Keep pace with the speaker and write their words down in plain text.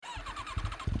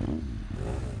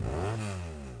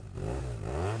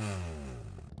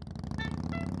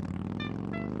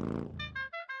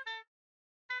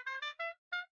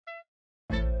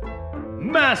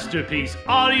Masterpiece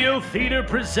Audio Theater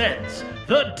presents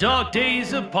The Dark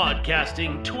Days of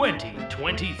Podcasting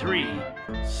 2023,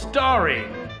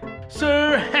 starring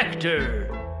Sir Hector.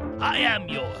 I am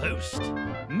your host.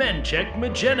 Menchek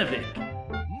Majenovic.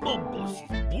 Mumbles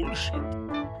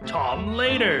bullshit. Tom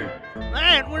Later.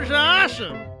 That was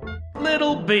awesome.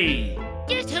 Little B.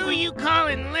 Just who you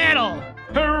calling little?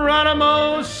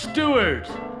 Hieronymo Stewart.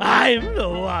 I'm the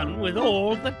one with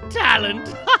all the talent.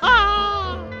 Ha ha!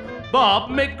 Bob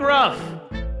McGruff.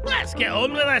 Let's get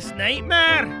on with this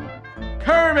nightmare.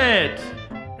 Kermit.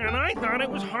 And I thought it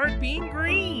was hard being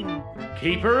green.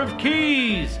 Keeper of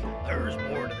Keys. There's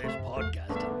more to this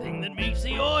podcasting thing than meets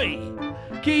the eye.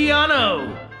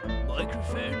 Keanu.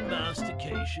 Microphone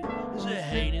mastication is a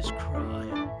heinous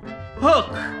crime.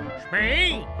 Hook.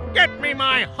 Smee, get me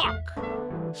my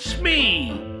hook.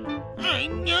 Smee.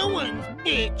 I'm no one's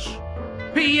bitch.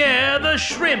 Pierre the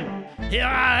Shrimp. Here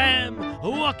I am,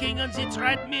 walking on the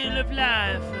treadmill of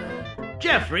life.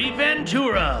 Jeffrey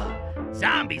Ventura.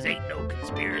 Zombies ain't no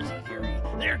conspiracy theory.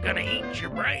 They're gonna eat your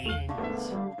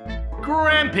brains.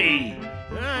 Grampy.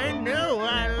 I know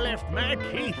I left my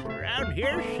teeth around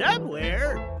here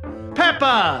somewhere.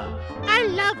 Peppa. I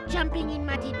love jumping in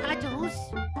muddy puddles.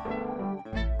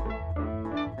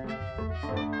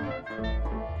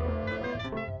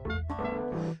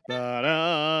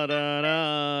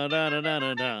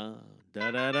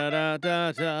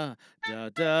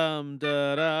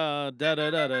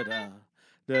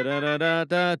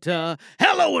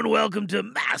 Hello and welcome to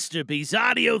Masterpiece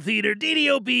Audio Theater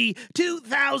DDOP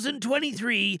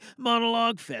 2023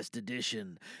 Monologue Fest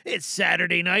Edition. It's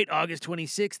Saturday night, August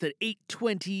 26th at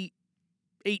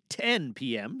 8:10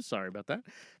 p.m. Sorry about that.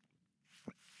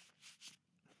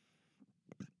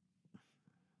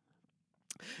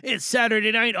 It's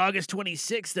Saturday night, August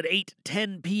 26th at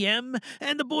 8:10 p.m.,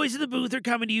 and the boys in the booth are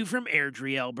coming to you from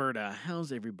Airdrie, Alberta.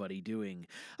 How's everybody doing?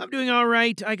 I'm doing all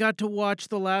right. I got to watch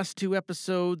the last two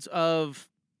episodes of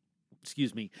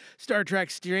Star Trek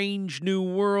Strange New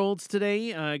Worlds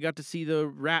today. I got to see the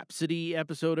Rhapsody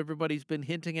episode everybody's been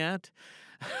hinting at.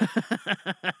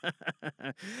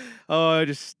 I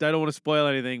don't want to spoil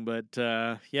anything, but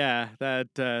that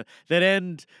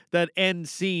end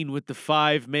scene with the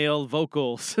 5 male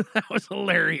vocals, that was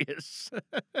hilarious.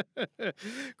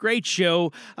 Great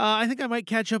show. I think I might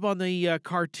catch up on the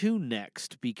cartoon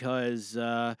next because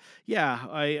I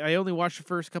only watched the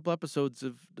first couple episodes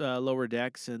of Lower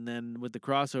Decks, and then with the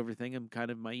crossover thing,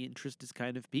 my interest is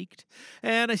kind of peaked,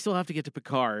 and I still have to get to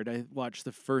Picard. I watched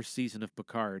the first season of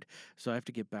Picard, so I have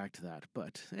to get back to that.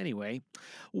 But anyway,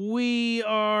 we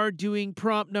are doing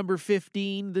prompt number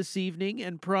 15 this evening,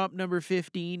 and prompt number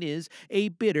 15 is a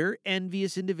bitter,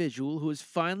 envious individual who has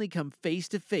finally come face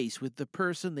to face with the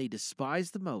person they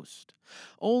despise the most,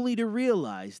 only to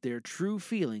realize their true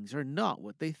feelings are not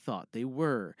what they thought they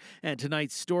were. And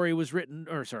tonight's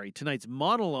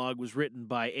monologue was written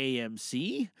by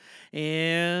AMC.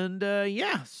 And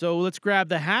so let's grab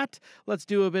the hat. Let's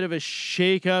do a bit of a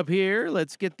shake up here.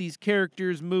 Let's get these characters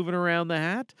moving around the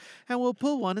hat, and we'll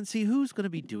pull one and see who's going to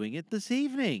be doing it this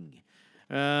evening.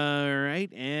 All right,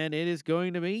 and it is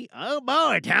going to be, oh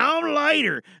boy, Tom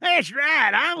Later. That's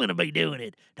right, I'm going to be doing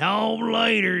it. Tom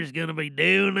Later's going to be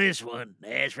doing this one.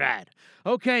 That's right.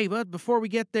 Okay, but before we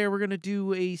get there, we're going to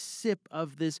do a sip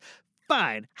of this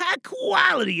fine,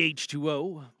 high-quality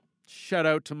H2O. Shout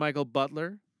out to Michael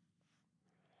Butler.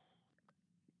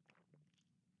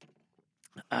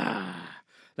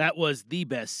 That was the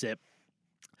best sip.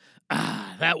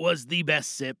 That was the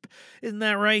best sip. Isn't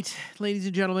that right, ladies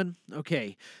and gentlemen?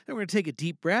 Okay, then we're going to take a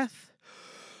deep breath.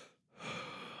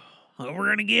 We're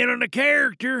going to get on the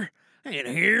character, and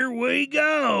here we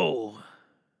go.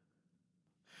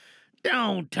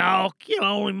 Don't talk. You'll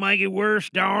only make it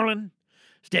worse, darling.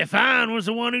 Stefan was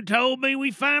the one who told me we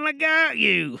finally got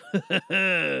you.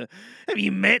 Have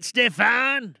you met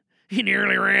Stefan? He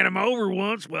nearly ran him over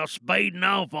once while speeding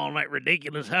off on that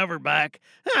ridiculous hoverback.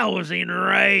 I was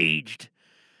enraged.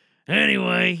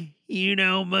 Anyway, you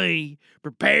know me,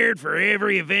 prepared for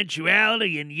every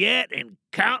eventuality and yet in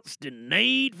constant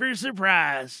need for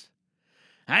surprise.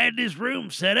 I had this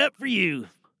room set up for you,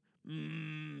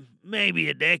 maybe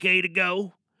a decade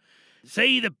ago.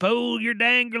 See the pool you're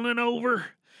dangling over?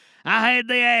 I had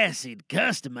the acid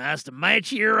customized to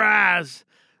match your eyes.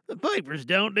 The papers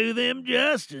don't do them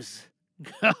justice.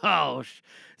 Gosh,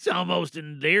 it's almost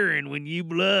endearing when you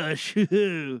blush.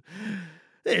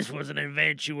 This was an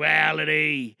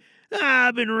eventuality.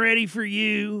 I've been ready for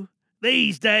you.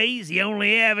 These days, the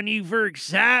only avenue for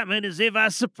excitement is if I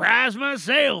surprise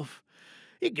myself.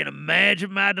 You can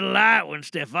imagine my delight when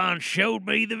Stefan showed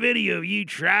me the video of you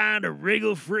trying to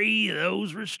wriggle free of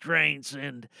those restraints,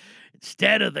 and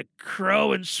instead of the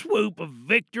crowing swoop of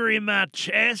victory in my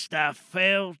chest, I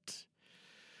felt,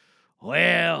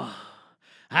 well,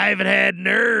 I haven't had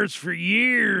nerves for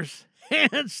years,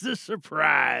 hence the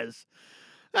surprise.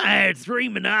 I had 3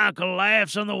 maniacal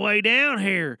laughs on the way down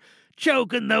here,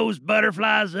 choking those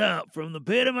butterflies up from the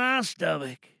pit of my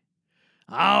stomach.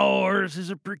 Ours is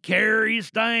a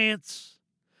precarious dance.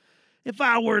 If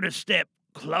I were to step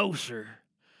closer,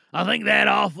 I think that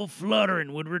awful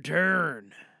fluttering would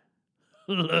return.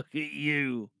 Look at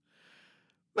you.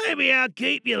 Maybe I'll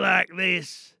keep you like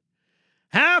this.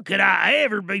 How could I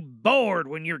ever be bored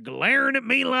when you're glaring at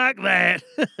me like that?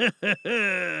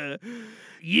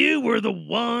 You were the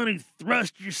one who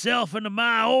thrust yourself into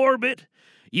my orbit.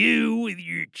 You with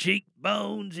your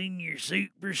cheekbones and your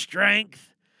super strength.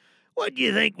 What do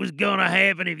you think was gonna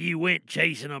happen if you went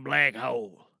chasing a black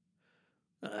hole?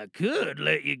 I could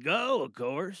let you go, of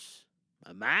course.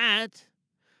 I might.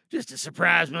 Just to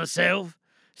surprise myself.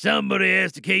 Somebody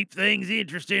has to keep things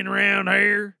interesting around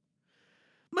here.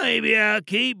 Maybe I'll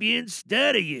keep you and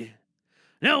study you.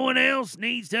 No one else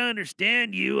needs to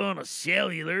understand you on a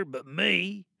cellular but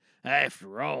me,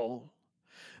 after all.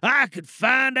 I could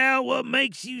find out what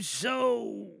makes you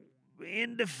so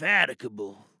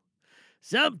indefatigable.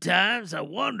 Sometimes I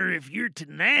wonder if your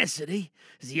tenacity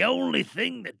is the only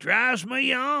thing that drives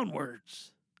me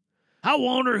onwards. I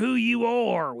wonder who you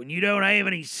are when you don't have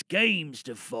any schemes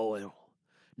to foil.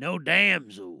 No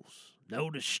damsels,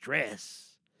 no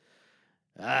distress.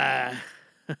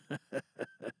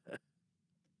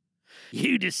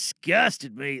 You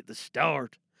disgusted me at the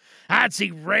start. I'd see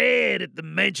red at the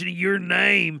mention of your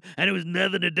name, and it was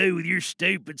nothing to do with your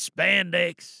stupid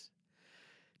spandex.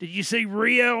 Did you see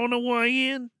Rhea on the way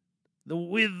in?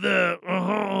 With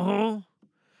the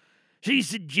She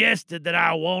suggested that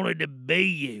I wanted to be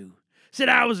you. Said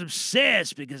I was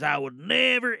obsessed because I would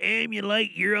never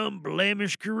emulate your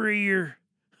unblemished career.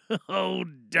 Oh,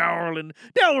 darling,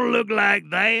 don't look like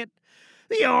that.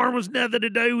 The arm was nothing to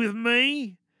do with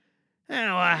me.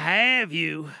 Now I have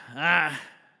you. I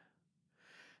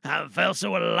haven't felt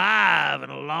so alive in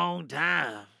a long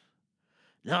time.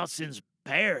 Not since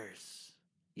Paris.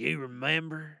 You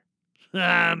remember?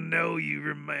 I know you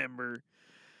remember.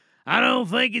 I don't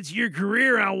think it's your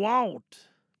career I want.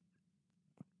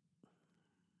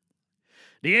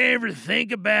 Do you ever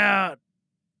think about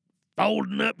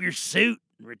folding up your suit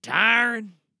and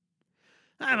retiring?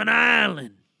 I have an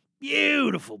island.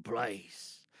 Beautiful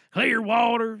place. Clear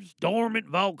waters, dormant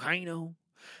volcano.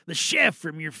 The chef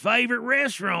from your favorite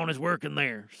restaurant is working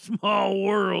there. Small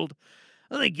world.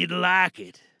 I think you'd like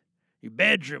it. Your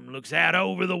bedroom looks out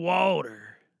over the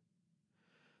water.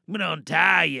 I'm going to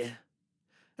untie you.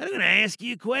 I'm going to ask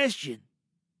you a question.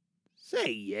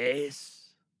 Say yes.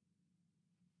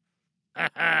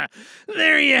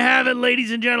 There you have it,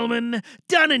 ladies and gentlemen.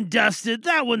 Done and dusted.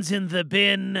 That one's in the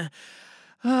bin.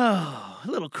 Oh, a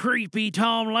little creepy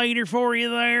Tom Later for you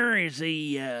there. Is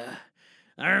he, I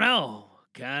don't know,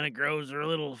 kind of grows a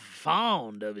little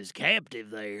fond of his captive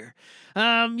there.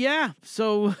 Yeah,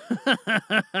 so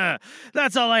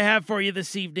that's all I have for you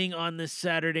this evening on this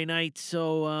Saturday night.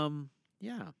 So,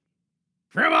 yeah.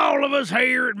 From all of us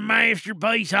here at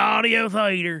Masterpiece Audio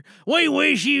Theater, we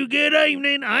wish you good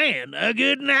evening and a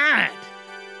good night.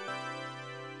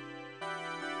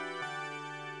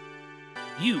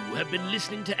 You have been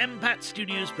listening to MPAT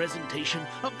Studios' presentation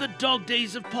of the Dog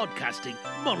Days of Podcasting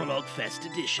Monologue Fest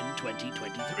Edition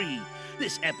 2023.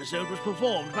 This episode was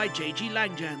performed by J.G.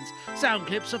 Langjans. Sound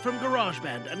clips are from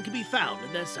GarageBand and can be found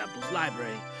in their samples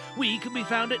library. We can be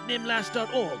found at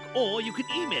nimlas.org, or you can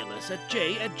email us at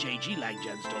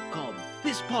j@jglangjans.com.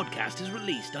 This podcast is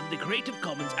released under the Creative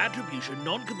Commons Attribution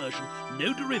Non-Commercial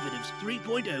No Derivatives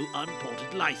 3.0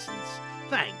 Unported license.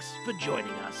 Thanks for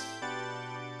joining us.